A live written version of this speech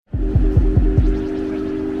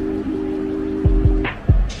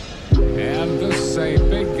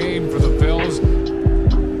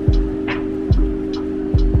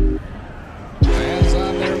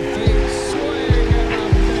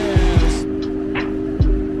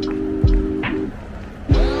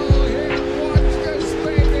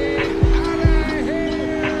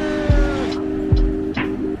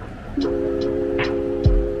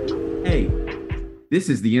This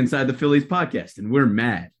is the Inside the Phillies podcast, and we're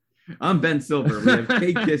mad. I'm Ben Silver. We have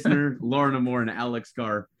Kade Kister, Lauren Amour, and Alex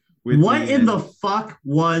Carr. What in the fuck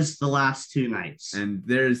was the last two nights? And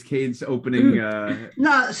there's Cade's opening.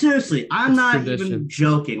 No, seriously, I'm not even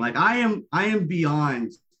joking. Like, I am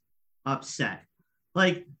beyond upset.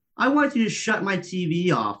 Like, I wanted to just shut my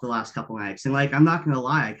TV off the last couple nights, and like, I'm not gonna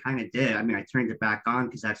lie, I kind of did. I mean, I turned it back on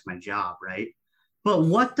because that's my job, right? But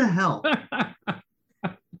what the hell?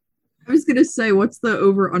 I was gonna say, what's the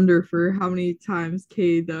over/under for how many times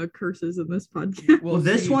Kade curses in this podcast? Well,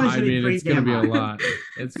 this one should be pretty damn high. It's gonna be a lot.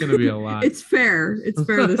 It's gonna be a lot. It's fair. It's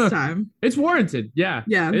fair this time. It's warranted. Yeah.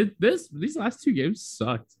 Yeah. These last two games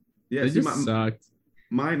sucked. Yeah, they just sucked.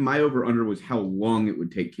 My over/under was how long it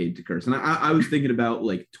would take Kade to curse, and I was thinking about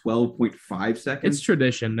like 12.5 seconds. It's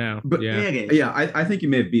tradition now. But yeah, I think you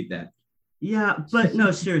may have beat that. Yeah, but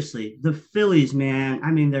no, seriously, the Phillies, man.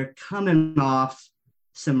 I mean, they're coming off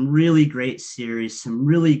some really great series, some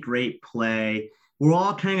really great play. We're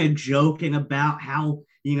all kind of joking about how,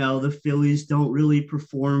 the Phillies don't really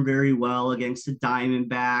perform very well against the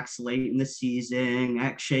Diamondbacks late in the season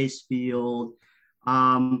at Chase Field.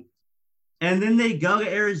 And then they go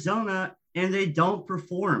to Arizona and they don't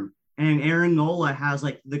perform. And Aaron Nola has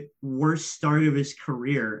like the worst start of his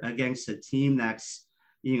career against a team that's,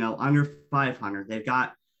 under 500. They've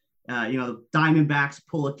got the Diamondbacks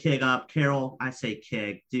pull a kid up. Carroll, I say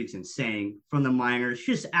kid, Duke's insane, from the minors,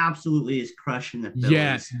 just absolutely is crushing the Phillies.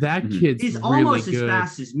 Yeah, that kid's He's really almost good. as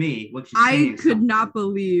fast as me, which is I could not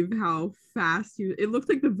believe how fast it looked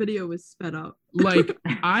like the video was sped up. Like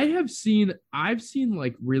I've seen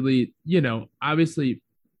like really, obviously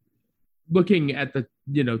looking at the,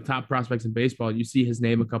 top prospects in baseball, you see his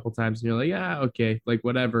name a couple times and you're like, yeah, okay, like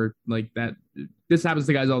whatever, like that. This happens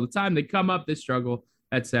to guys all the time. They come up, they struggle,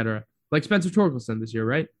 etc. Like Spencer Torkelson this year,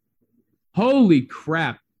 right? Holy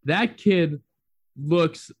crap. That kid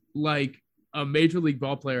looks like a major league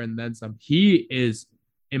ball player and then some. He is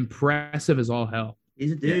impressive as all hell.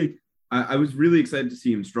 He's a dude. Yeah. I was really excited to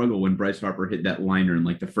see him struggle when Bryce Harper hit that liner in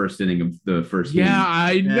like the first inning of the first game. Yeah,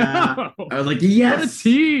 I know. I was like, yes. What a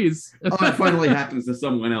tease. Oh, it finally happens to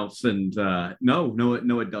someone else. And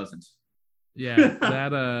no, it doesn't. Yeah,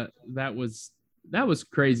 that was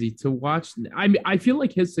crazy to watch. I feel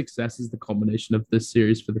like his success is the culmination of this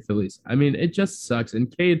series for the Phillies. I mean, it just sucks. And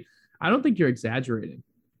Kade, I don't think you're exaggerating.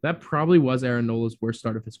 That probably was Aaron Nola's worst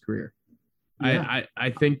start of his career. Yeah. I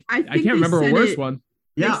think I can't remember a worse one.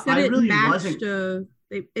 Yeah, I really wasn't.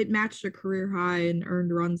 It matched a career high in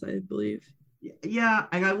earned runs, I believe. Yeah,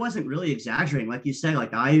 and I wasn't really exaggerating. Like you said,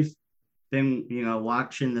 like I've been,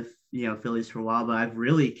 watching the Phillies for a while, but I've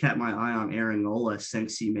really kept my eye on Aaron Nola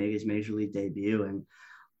since he made his major league debut, and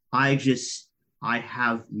I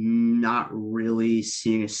have not really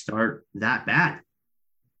seen a start that bad.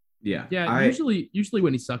 Yeah. Usually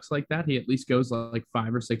when he sucks like that, he at least goes like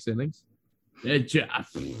 5 or 6 innings.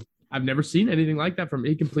 I've never seen anything like that from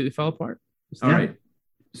him. He completely fell apart. All right.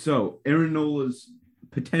 So Aaron Nola's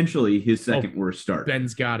potentially his second worst start.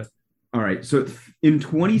 Ben's got it. All right. So in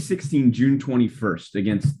 2016, June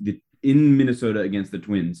 21st, in Minnesota against the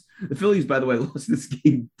Twins, the Phillies, by the way, lost this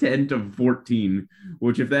game 10-14,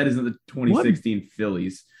 which if that isn't the 2016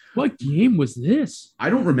 Phillies. What game was this? I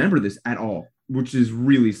don't remember this at all, which is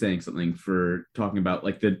really saying something for talking about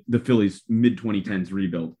like the Phillies mid-2010s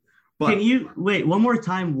rebuild. But can you wait one more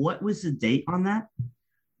time? What was the date on that?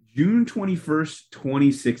 June 21st,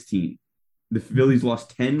 2016. The Phillies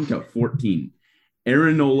lost 10-14.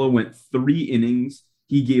 Aaron Nola went 3 innings.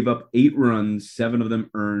 He gave up 8 runs, 7 of them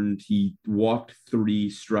earned. He walked 3,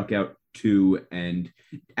 struck out 2, and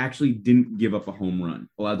actually didn't give up a home run.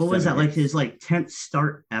 What was that, like his 10th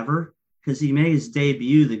start ever? Because he made his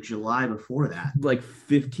debut the July before that. Like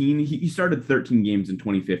 15. He started 13 games in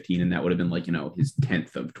 2015, and that would have been like, his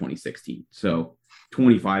 10th of 2016. So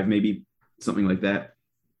 25, maybe, something like that.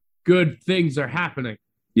 Good things are happening.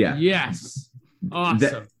 Yeah. Yes.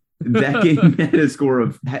 Awesome. That game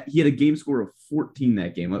had he had a game score of 14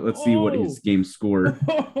 that game. Let's see what his game score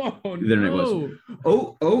was.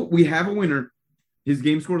 Oh, we have a winner. His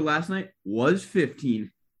game score last night was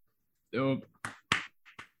 15. Oh.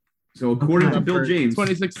 So according to Bill James,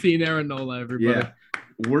 2016 Aaron Nola, everybody. Yeah,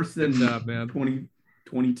 worse than man.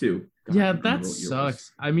 2022. God, yeah, that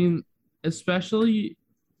sucks. I mean, especially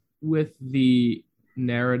with the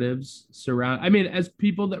narratives surround. I mean, as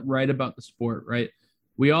people that write about the sport, right?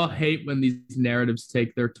 We all hate when these narratives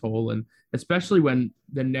take their toll, and especially when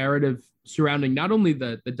the narrative surrounding not only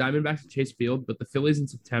the Diamondbacks at Chase Field, but the Phillies in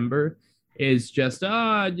September is just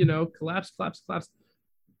collapse.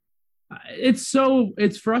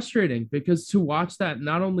 It's frustrating because to watch that,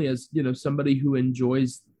 not only as somebody who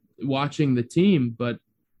enjoys watching the team, but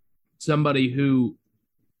somebody who,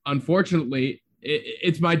 unfortunately,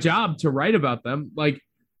 it's my job to write about them. Like,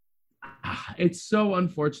 it's so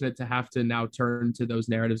unfortunate to have to now turn to those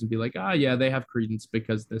narratives and be like, yeah, they have credence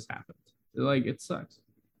because this happened. Like, it sucks.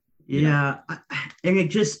 Yeah. And it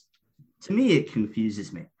just, to me, it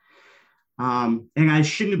confuses me. And I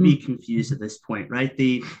shouldn't be confused at this point, right?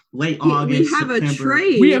 The late August, we have September, a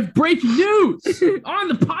trade. We have breaking news on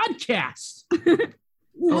the podcast.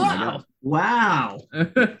 Wow.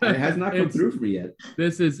 It has not come through for me yet.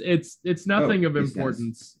 It's nothing of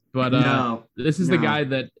importance, but this is the guy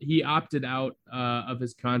that he opted out of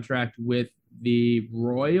his contract with the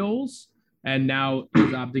Royals, and now he's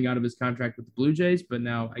opting out of his contract with the Blue Jays, but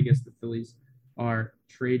now I guess the Phillies are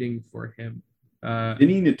trading for him.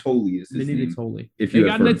 Vinny Natoli is his name. Natoli. If they you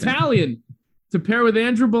got an Italian to pair with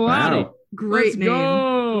Andrew Bellotti. Wow. Great name.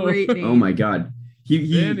 Go. Great name. Oh my God.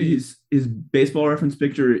 His baseball reference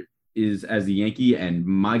picture is as a Yankee, and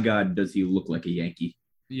my God, does he look like a Yankee?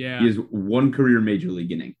 Yeah. He has one career major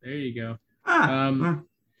league inning. There you go.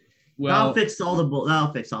 Well, that'll fix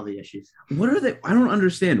all the issues. What are they? I don't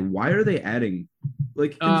understand. Why are they adding?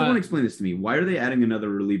 Like, can someone explain this to me? Why are they adding another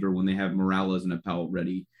reliever when they have Morales and Appel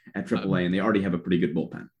ready at AAA, and they already have a pretty good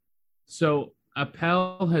bullpen? So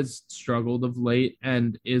Appel has struggled of late,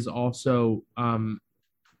 and is also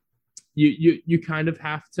you kind of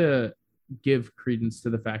have to give credence to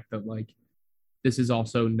the fact that, like, this is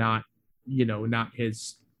also not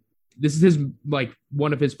his. This is his, like,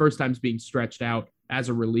 one of his first times being stretched out as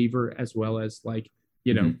a reliever, as well as, like,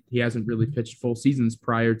 he hasn't really pitched full seasons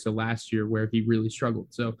prior to last year where he really struggled.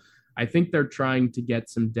 So I think they're trying to get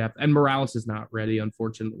some depth, and Morales is not ready,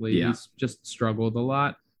 unfortunately. Yeah. He's just struggled a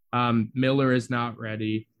lot. Miller is not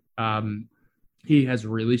ready. He has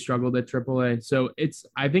really struggled at AAA. So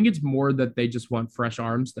I think it's more that they just want fresh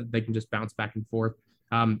arms that they can just bounce back and forth.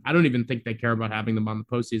 I don't even think they care about having them on the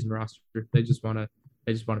postseason roster. They just want to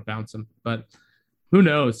bounce them. But who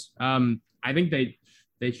knows? I think they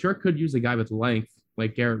sure could use a guy with length,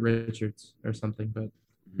 like Garrett Richards or something. But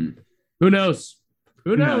who knows?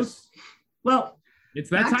 Who knows? Well, it's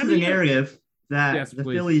that time of the year. narrative that the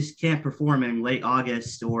please. Phillies can't perform in late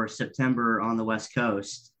August or September on the West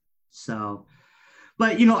Coast. So,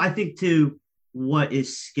 but I think too, what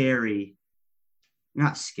is scary,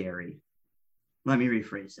 not scary. Let me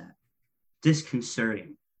rephrase that.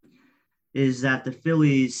 Disconcerting is that the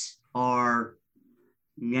Phillies are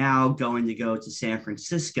now going to go to San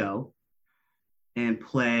Francisco and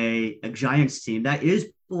play a Giants team that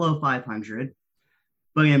is below 500,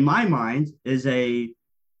 but in my mind is a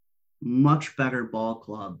much better ball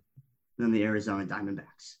club than the Arizona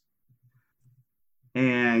Diamondbacks.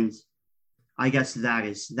 And I guess that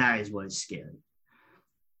is what is scary.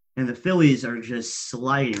 And the Phillies are just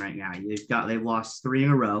sliding right now. They've lost 3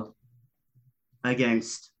 in a row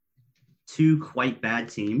against 2 quite bad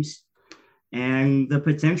teams. And the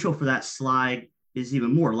potential for that slide is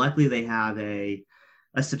even more. Likely they have a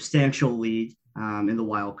substantial lead in the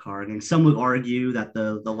wild card. And some would argue that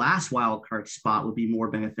the last wild card spot would be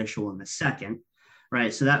more beneficial in the second,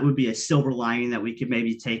 right? So that would be a silver lining that we could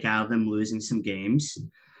maybe take out of them losing some games.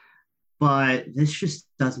 But this just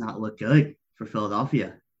does not look good for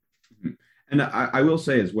Philadelphia. And I will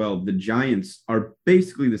say as well, the Giants are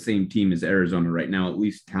basically the same team as Arizona right now, at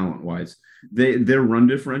least talent-wise. Their run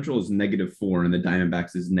differential is -4, and the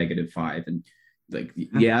Diamondbacks is -5. And, like,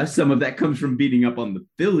 yeah, some of that comes from beating up on the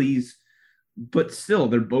Phillies, but still,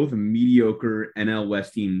 they're both mediocre NL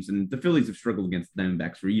West teams, and the Phillies have struggled against the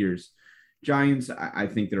Diamondbacks for years. Giants, I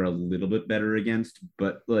think they're a little bit better against,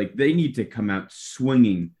 but, like, they need to come out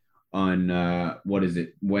swinging on,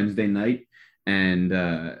 Wednesday night, and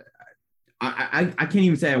I can't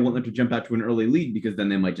even say I want them to jump out to an early lead, because then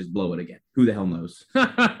they might just blow it again. Who the hell knows?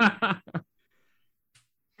 And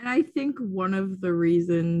I think one of the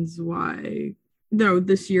reasons why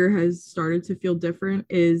this year has started to feel different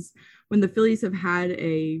is when the Phillies have had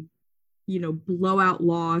a blowout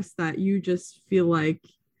loss that you just feel like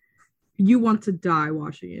you want to die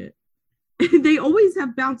watching it. They always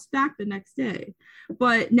have bounced back the next day,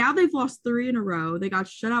 but now they've lost 3 in a row. They got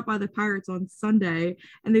shut out by the Pirates on Sunday,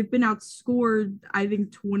 and they've been outscored, I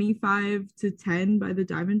think, 25-10 by the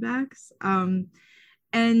Diamondbacks.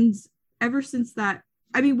 And ever since that,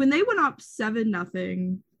 I mean, when they went up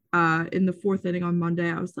 7-0 in the 4th inning on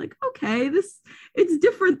Monday, I was like, okay, it's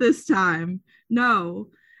different this time. No,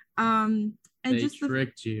 and they just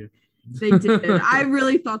tricked you. They did. I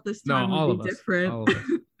really thought this time would be different. All of us.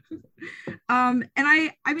 And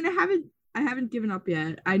I mean, I haven't given up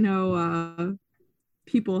yet. I know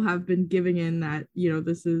people have been giving in that,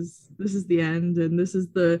 this is the end and this is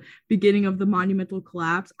the beginning of the monumental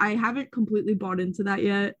collapse. I haven't completely bought into that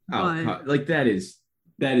yet, but like that is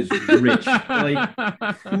rich. Like,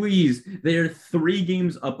 please, they are 3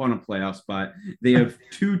 games up on a playoff spot. They have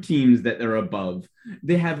 2 teams that they're above.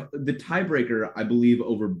 They have the tiebreaker, I believe,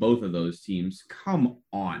 over both of those teams. Come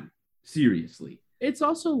on, seriously. It's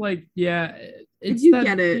also like, yeah, it's you that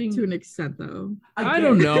get it thing. to an extent, though. I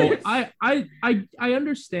don't know. I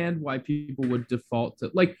understand why people would default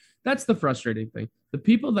to, like, that's the frustrating thing. The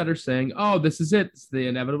people that are saying, "Oh, this is it. It's the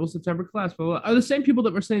inevitable September class," blah, blah, blah, are the same people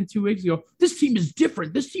that were saying 2 weeks ago, "This team is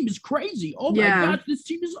different. This team is crazy. Oh my God, this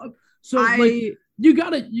team is so." Like,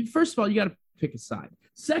 first of all, you gotta pick a side.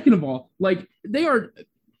 Second of all, like, they are,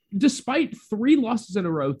 despite 3 losses in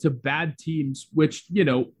a row to bad teams, which,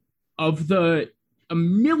 of the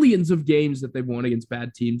millions of games that they've won against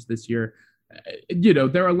bad teams this year,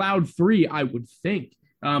 they're allowed 3, I would think.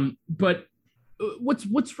 But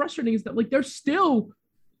what's frustrating is that, like, they're still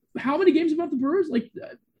how many games above the Brewers? Like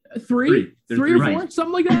 3 or 4, right,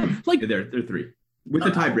 something like that. Like, they're 3 with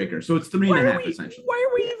the tiebreaker, so it's 3.5 essentially. Why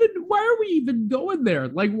are we even going there?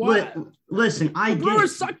 Like, what? Listen, the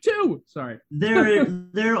Brewers suck too. Sorry.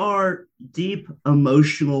 There are deep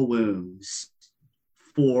emotional wounds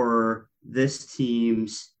for this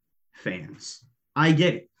team's fans. I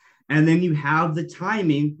get it. And then you have the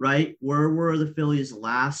timing, right? Where were the Phillies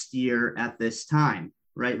last year at this time,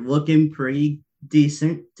 right? Looking pretty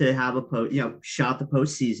decent to have shot the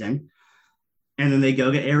postseason. And then they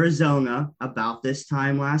go to Arizona about this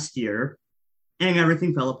time last year, and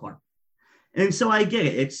everything fell apart. And so I get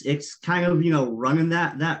it. It's kind of, running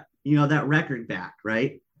that record back,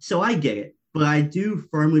 right? So I get it. But I do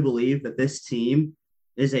firmly believe that this team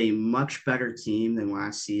is a much better team than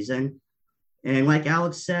last season. And like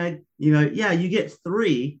Alex said, you get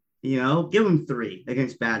 3, give them 3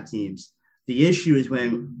 against bad teams. The issue is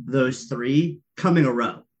when those 3 come in a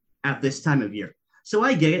row at this time of year. So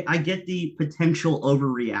I get it. I get the potential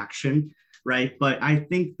overreaction, right? But I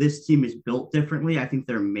think this team is built differently. I think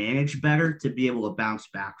they're managed better to be able to bounce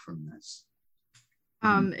back from this.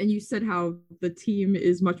 And you said how the team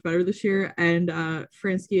is much better this year. And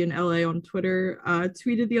Fransky in LA on Twitter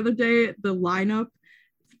tweeted the other day the lineup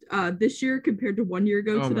this year compared to 1 year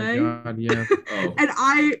ago today. Oh my God, yeah. And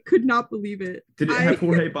I could not believe it. Did it have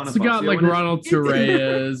Jorge Bonifacio? It's got like Ronald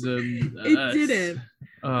Torreyes and it didn't.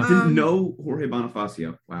 Didn't know Jorge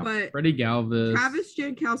Bonifacio. Wow. But Freddie Galvis. Travis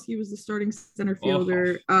Jankowski was the starting center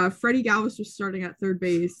fielder. Freddie Galvis was starting at third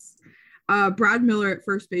base. Brad Miller at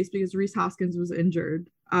first base because Rhys Hoskins was injured.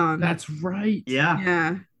 That's right.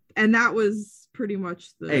 Yeah. And that was pretty much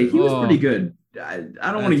he was pretty good. I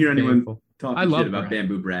don't want to hear anyone talking shit about Brad.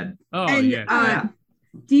 Bamboo Brad.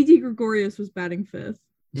 Didi Gregorius was batting 5th.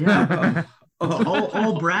 Yeah.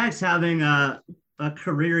 Old Brad's having a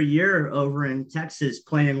career year over in Texas,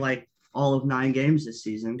 playing like all of 9 games this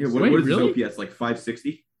season. Yeah, what is his OPS, like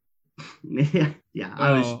 560? Yeah.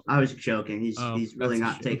 I was joking. He's really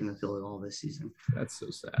not taking the field at all this season. That's so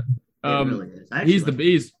sad. It really is.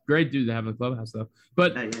 He's great dude to have in the clubhouse though.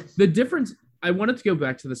 But the difference, I wanted to go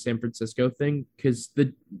back to the San Francisco thing because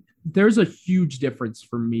there's a huge difference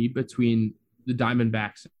for me between the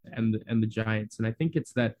Diamondbacks and the Giants, and I think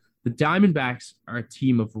it's that the Diamondbacks are a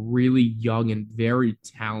team of really young and very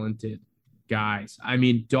talented guys. I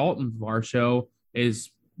mean, Dalton Varsho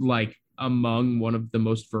is like among one of the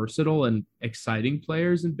most versatile and exciting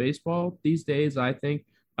players in baseball these days, I think.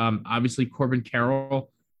 Obviously, Corbin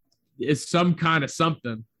Carroll is some kind of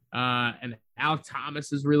something. And Al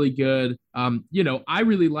Thomas is really good. I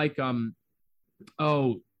really like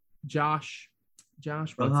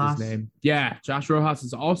Josh, what's his name? Yeah, Josh Rojas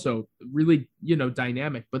is also really,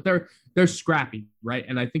 dynamic, but they're scrappy, right?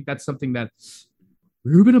 And I think that's something that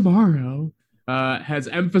Ruben Amaro has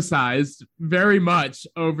emphasized very much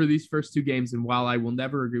over these first 2 games. And while I will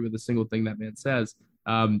never agree with a single thing that man says,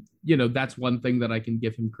 that's one thing that I can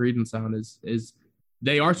give him credence on is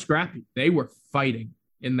they are scrappy. They were fighting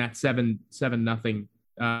in that 7-0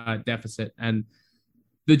 deficit. And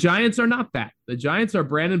the Giants are not that. The Giants are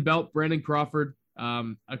Brandon Belt, Brandon Crawford,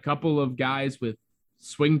 a couple of guys with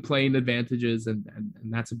swing plane advantages, and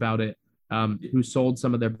that's about it, who sold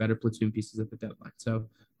some of their better platoon pieces at the deadline. So,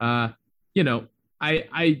 I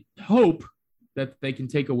hope that they can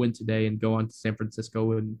take a win today and go on to San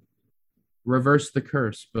Francisco and reverse the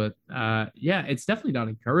curse. But, it's definitely not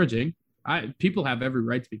encouraging. People have every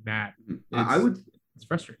right to be mad. It's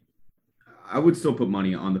frustrating. I would still put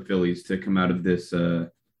money on the Phillies to come out of this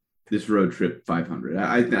this road trip 500.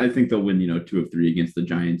 I think they'll win 2 of 3 against the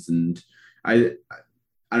Giants, and I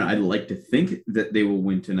I don't know, I'd like to think that they will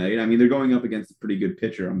win tonight. I mean, they're going up against a pretty good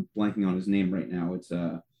pitcher. I'm blanking on his name right now. Is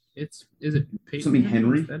it Peyton something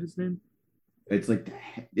Henry? Is that his name? It's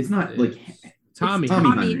not like Tommy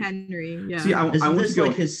Henry. Yeah. See, I Isn't want this to go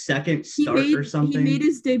like his second start or something? He made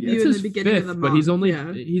his debut It's in his the beginning fifth, of the month. but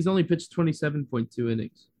he's only pitched 27.2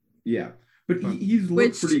 innings. Yeah, but he's looked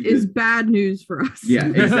which pretty good. is bad news for us. Yeah,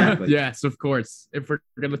 exactly. Yes, of course. If we're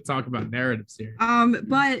gonna talk about narratives here.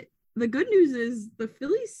 But the good news is the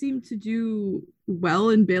Phillies seem to do well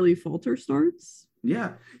in Bailey Falter starts.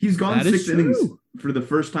 Yeah, he's gone 6 innings for the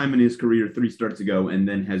first time in his career 3 starts ago, and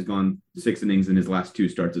then has gone 6 innings in his last 2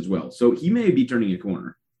 starts as well. So he may be turning a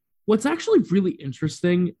corner. What's actually really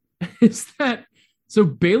interesting is that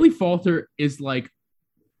Bailey Falter is like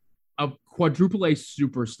a quadruple A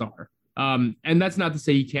superstar. And that's not to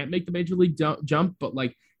say he can't make the major league jump, but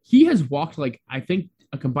like he has walked like I think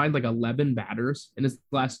a combined like 11 batters in his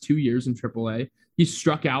last 2 years in AAA. He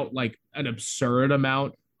struck out like an absurd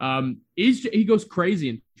amount. He goes crazy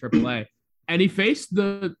in AAA, and he faced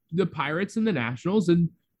the Pirates and the Nationals and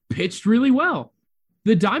pitched really well.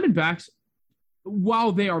 The Diamondbacks,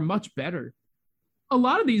 while they are much better, a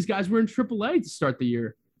lot of these guys were in AAA to start the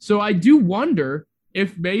year. So I do wonder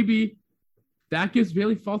if maybe that gives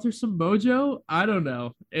Bailey Falter some mojo. I don't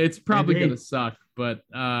know. It's probably going to suck, but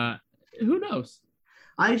who knows?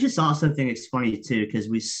 I just also think it's funny, too, because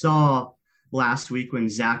we saw last week when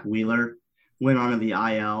Zach Wheeler went onto the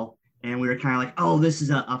IL, and we were kind of like, oh, this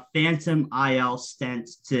is a phantom IL stint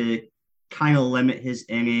to kind of limit his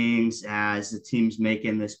innings as the team's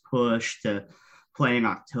making this push to play in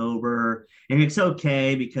October. And it's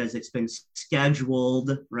okay because it's been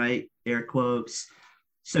scheduled, right? Air quotes.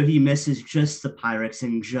 So he misses just the Pirates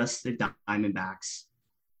and just the Diamondbacks.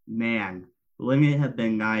 Man, wouldn't it have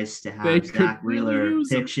been nice to have Zach Wheeler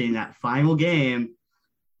pitching that final game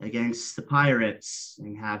against the Pirates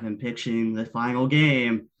and have him pitching the final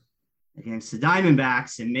game against the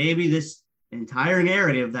Diamondbacks? And maybe this entire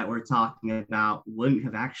narrative that we're talking about wouldn't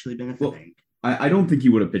have actually been a thing. I don't think he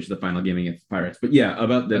would have pitched the final game against the Pirates, but yeah,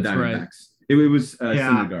 about the Diamondbacks. Right. It was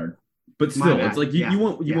Syndergaard. But still, it's like you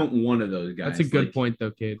want one of those guys. That's a good point,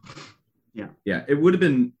 though, Kade. Yeah. It would have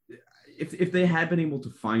been if they had been able to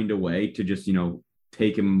find a way to just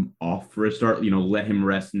take him off for a start. Let him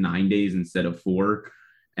rest 9 days instead of 4,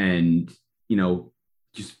 and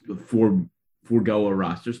just forego a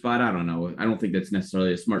roster spot. I don't know. I don't think that's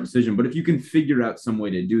necessarily a smart decision. But if you can figure out some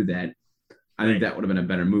way to do that, I think that would have been a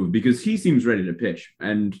better move because he seems ready to pitch.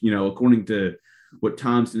 And according to what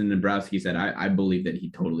Thompson and Dombrowski said, I believe that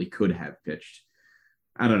he totally could have pitched.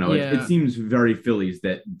 I don't know. Yeah. It seems very Phillies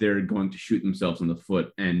that they're going to shoot themselves in the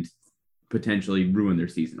foot and potentially ruin their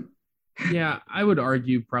season. Yeah, I would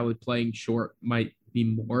argue probably playing short might be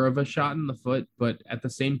more of a shot in the foot, but at the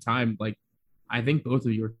same time, like, I think both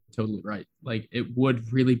of you are totally right. Like, it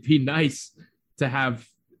would really be nice to have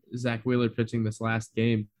Zach Wheeler pitching this last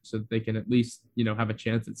game so that they can at least, have a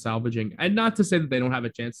chance at salvaging. And not to say that they don't have a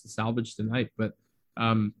chance to salvage tonight, but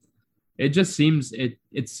it just seems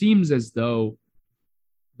it seems as though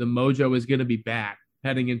the mojo is going to be back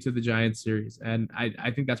heading into the Giants series. And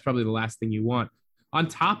I think that's probably the last thing you want. On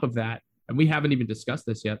top of that, and we haven't even discussed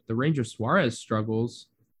this yet, the Ranger Suarez struggles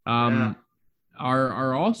are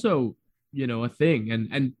also, a thing.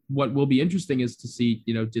 And what will be interesting is to see,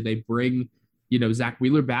 do they bring Zach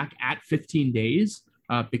Wheeler back at 15 days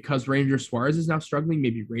because Ranger Suarez is now struggling.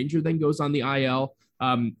 Maybe Ranger then goes on the IL.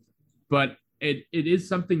 But it is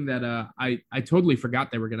something that I totally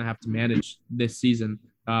forgot they were going to have to manage this season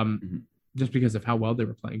just because of how well they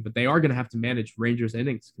were playing. But they are going to have to manage Rangers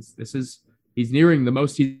innings because he's nearing the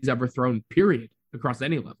most he's ever thrown, period, across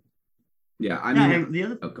any level. Yeah, I mean, the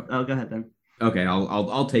other. Go ahead, Ben. Okay,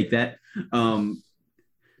 I'll take that.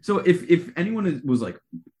 So if anyone was like,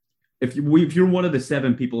 if you're one of the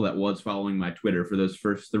 7 people that was following my Twitter for those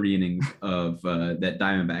first 3 innings of that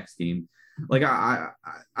Diamondbacks game, like I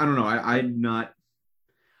don't know,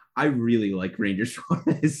 I really like Ranger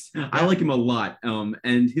Suarez. I like him a lot.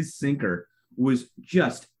 And his sinker was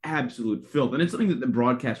just absolute filth. And it's something that the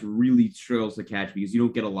broadcast really struggles to catch because you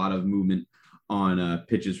don't get a lot of movement on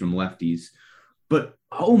pitches from lefties. But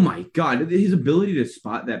oh my God, his ability to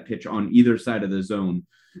spot that pitch on either side of the zone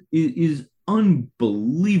is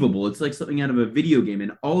unbelievable. It's like something out of a video game.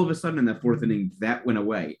 And all of a sudden in that 4th inning, that went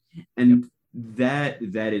away. And that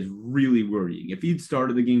is really worrying. If he'd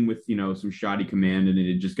started the game with, some shoddy command and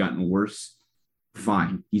it had just gotten worse,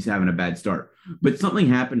 fine. He's having a bad start. But something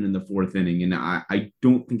happened in the 4th inning. And I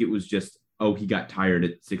don't think it was just, he got tired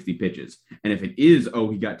at 60 pitches. And if it is,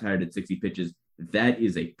 he got tired at 60 pitches, that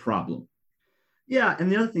is a problem. Yeah,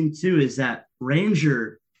 and the other thing, too, is that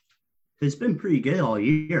Ranger has been pretty good all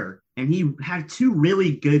year. And he had 2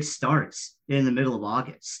 really good starts in the middle of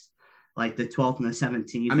August, like the 12th and the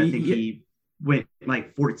 17th. I think he went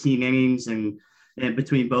like 14 innings, and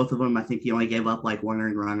between both of them, I think he only gave up like 1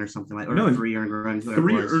 earned run or something like, or 3 earned runs.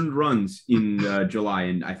 3 earned runs in July,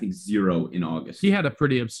 and I think 0 in August. He had a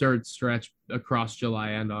pretty absurd stretch across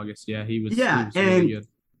July and August. Yeah, he was really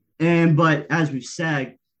good. But as we've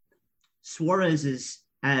said, Suarez is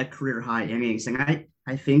at a career high innings, and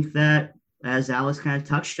I think that, as Alex kind of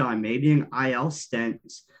touched on, maybe an IL stint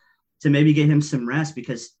to maybe get him some rest,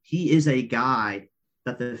 because he is a guy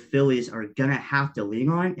that the Phillies are going to have to lean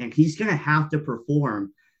on, and he's going to have to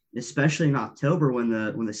perform, especially in October when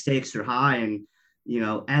the stakes are high and,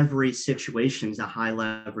 every situation is a high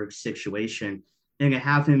leverage situation. And to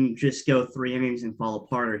have him just go 3 innings and fall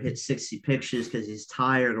apart or hit 60 pitches because he's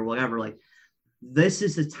tired or whatever, like, this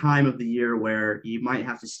is the time of the year where you might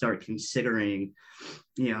have to start considering,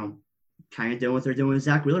 kind of doing what they're doing with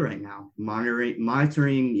Zach Wheeler right now,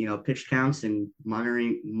 monitoring, pitch counts and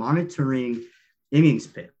monitoring innings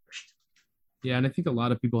pitched. Yeah, and I think a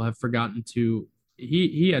lot of people have forgotten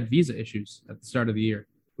he had visa issues at the start of the year,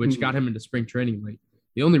 which got him into spring training late.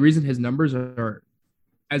 The only reason his numbers are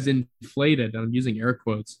as inflated, and I'm using air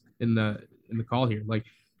quotes in the call here, like,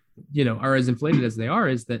 are as inflated as they are,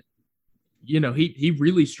 is that, he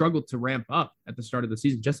really struggled to ramp up at the start of the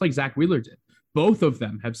season, just like Zach Wheeler did. Both of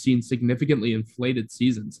them have seen significantly inflated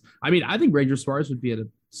seasons. I mean, I think Ranger Suarez would be at a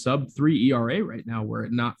sub-3 ERA right now, were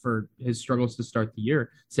it not for his struggles to start the year.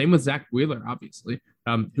 Same with Zach Wheeler, obviously,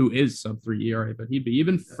 who is sub-3 ERA, but he'd be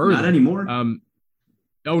even further. Not anymore.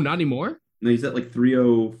 Not anymore? No, he's at like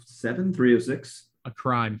 307, 306. A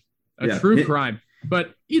crime. True crime.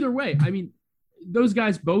 But either way, I mean, those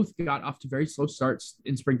guys both got off to very slow starts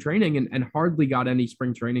in spring training and hardly got any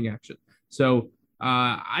spring training action. So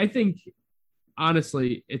I think,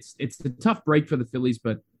 honestly, it's a tough break for the Phillies,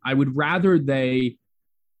 but I would rather they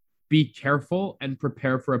be careful and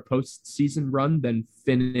prepare for a postseason run than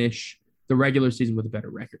finish the regular season with a better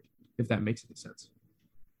record, if that makes any sense.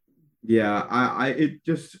 Yeah,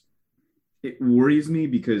 it worries me,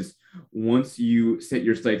 because once you set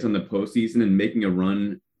your sights on the postseason and making a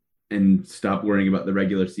run and stop worrying about the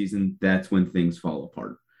regular season, that's when things fall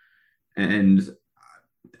apart. And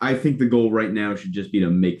I think the goal right now should just be to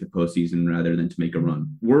make the postseason rather than to make a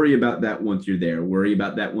run. Worry about that once you're there. Worry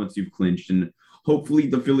about that once you've clinched. And hopefully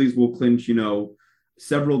the Phillies will clinch,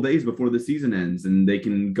 several days before the season ends, and they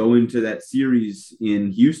can go into that series in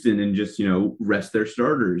Houston and just, rest their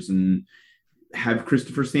starters and have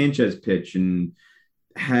Christopher Sanchez pitch and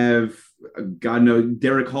have,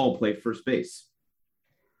 Derek Hall play first base.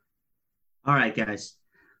 All right, guys.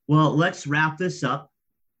 Well, let's wrap this up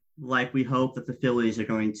like we hope that the Phillies are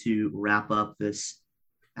going to wrap up this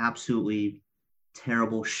absolutely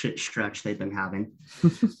terrible shit stretch they've been having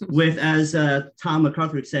with, as Tom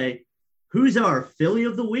McCarthy would say, who's our Philly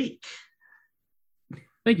of the week?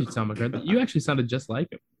 Thank you, Tom McCarthy. You actually sounded just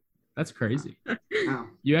like him. That's crazy. Wow.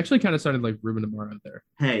 You actually kind of sounded like Ruben Amaro there.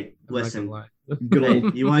 Hey, listen. Good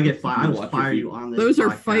old, you want to get fired? I will fire you on this. Those are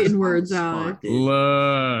fighting words, Alex.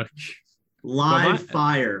 Look. Live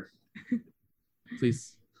fire.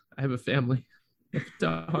 Please. I have a family. I have a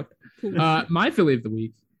dog. My Philly of the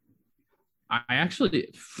week. I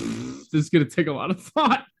actually, this is going to take a lot of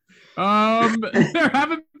thought. There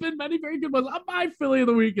haven't been many very good ones. My Philly of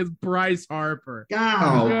the week is Bryce Harper.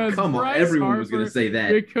 Oh, come on. Everyone was going to say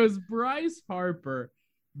that. Because Bryce Harper,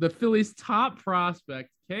 the Phillies' top prospect,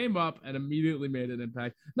 came up and immediately made an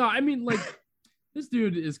impact. No, I mean, like, this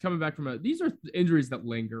dude is coming back from these are injuries that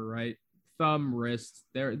linger, right? Thumb, wrist,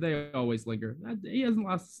 they always linger. He hasn't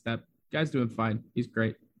lost a step. Guy's doing fine. He's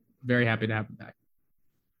great. Very happy to have him back.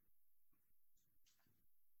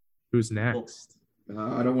 Who's next?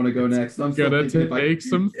 I don't want to go next. I'm gonna take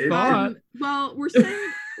some thought. Well,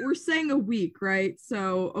 we're saying a week, right?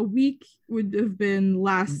 So a week would have been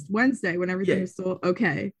last Wednesday when everything was still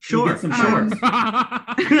okay. Sure.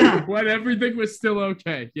 When everything was still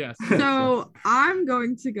okay. Yes. So I'm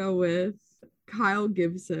going to go with Kyle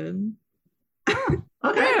Gibson. Okay.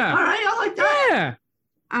 Yeah. All right. I like that.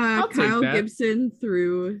 Yeah. Kyle Gibson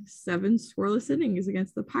threw 7 scoreless innings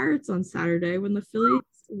against the Pirates on Saturday when the Phillies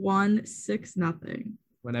won 6-0.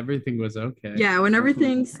 When everything was okay. Yeah, when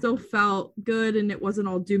everything still felt good and it wasn't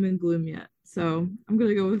all doom and gloom yet. So I'm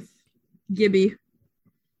gonna go with Gibby.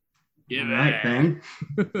 Yeah, all right, Ben.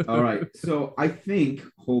 All right. So I think,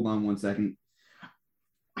 hold on one second.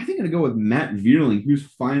 I think I'm gonna go with Matt Vierling, who's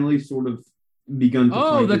finally sort of begun to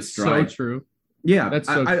find his stride. Oh, that's so true. Yeah, that's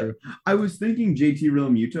so true. I was thinking JT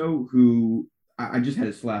Realmuto, who I just had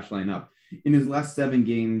his flash line up. in his last 7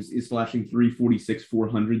 games is slashing 346,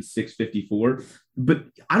 400, 654. But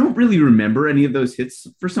I don't really remember any of those hits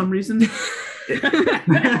for some reason. Like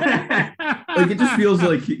it just feels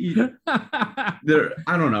like they're,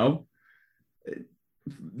 I don't know.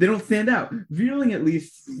 They don't stand out. Vierling, at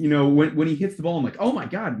least, when he hits the ball, I'm like, oh my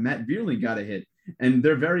God, Matt Vierling got a hit. And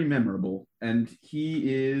they're very memorable. And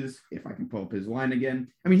he is, if I can pull up his line again,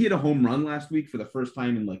 I mean, he had a home run last week for the first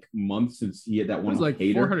time in like months since he had that one. It was like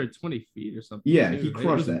 420 feet or something. Yeah, he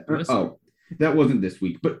crushed that. Oh, that wasn't this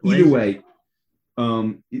week. But either way,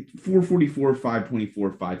 444,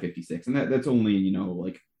 524, 556. And that's only,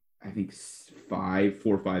 like, I think 4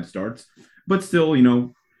 or 5 starts. But still,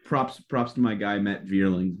 props to my guy, Matt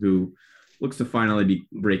Vierling, who looks to finally be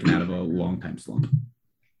breaking out of a long-time slump.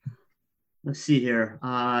 Let's see here.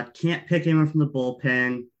 Can't pick anyone from the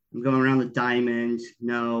bullpen. I'm going around the diamond.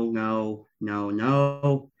 No.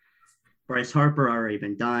 Bryce Harper already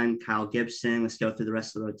been done. Kyle Gibson. Let's go through the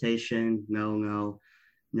rest of the rotation. No.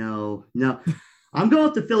 I'm going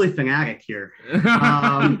with the Philly fanatic here. You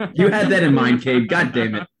had that in mind, Cade. God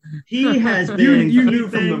damn it. He has been. You knew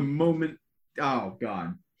from the moment. Oh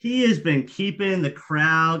God. He has been keeping the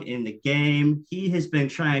crowd in the game. He has been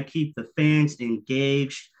trying to keep the fans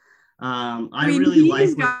engaged. I mean, really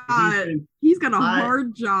he's got a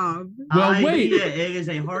hard job. Well, wait. It is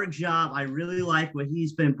a hard job. I really like what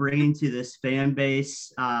he's been bringing to this fan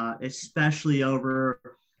base, especially over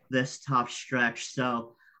this tough stretch.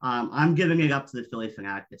 So I'm giving it up to the Philly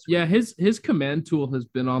fanatic this week. Yeah, his command tool has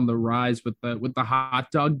been on the rise with the hot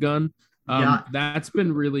dog gun. That's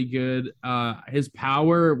been really good. His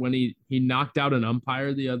power when he knocked out an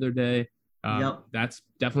umpire the other day. That's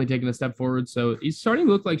definitely taken a step forward. So he's starting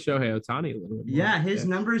to look like Shohei Ohtani a little bit more. Yeah, his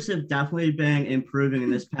numbers have definitely been improving in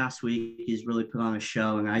this past week. He's really put on a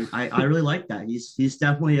show, and I really like that. He's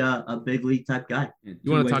definitely a big league type guy.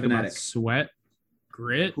 You want to talk about sweat,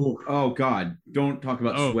 grit? Ooh. Oh God, don't talk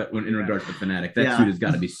about sweat when in regards to Fanatic. That suit has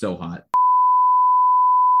got to be so hot.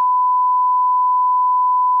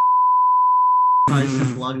 Probably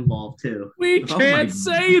some blood involved too. We can't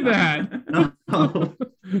say that. No.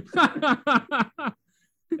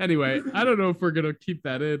 Anyway, I don't know if we're gonna keep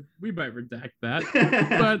that in. We might redact that,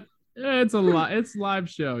 but it's it's live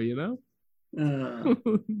show, Anyways,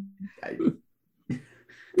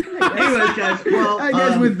 guys. Well, I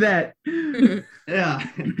guess with that, yeah.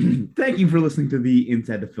 Thank you for listening to the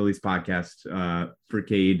Inside the Phillies podcast. For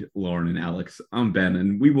Cade, Lauren, and Alex, I'm Ben,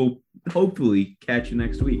 and we will hopefully catch you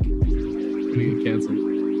next week. We get canceled.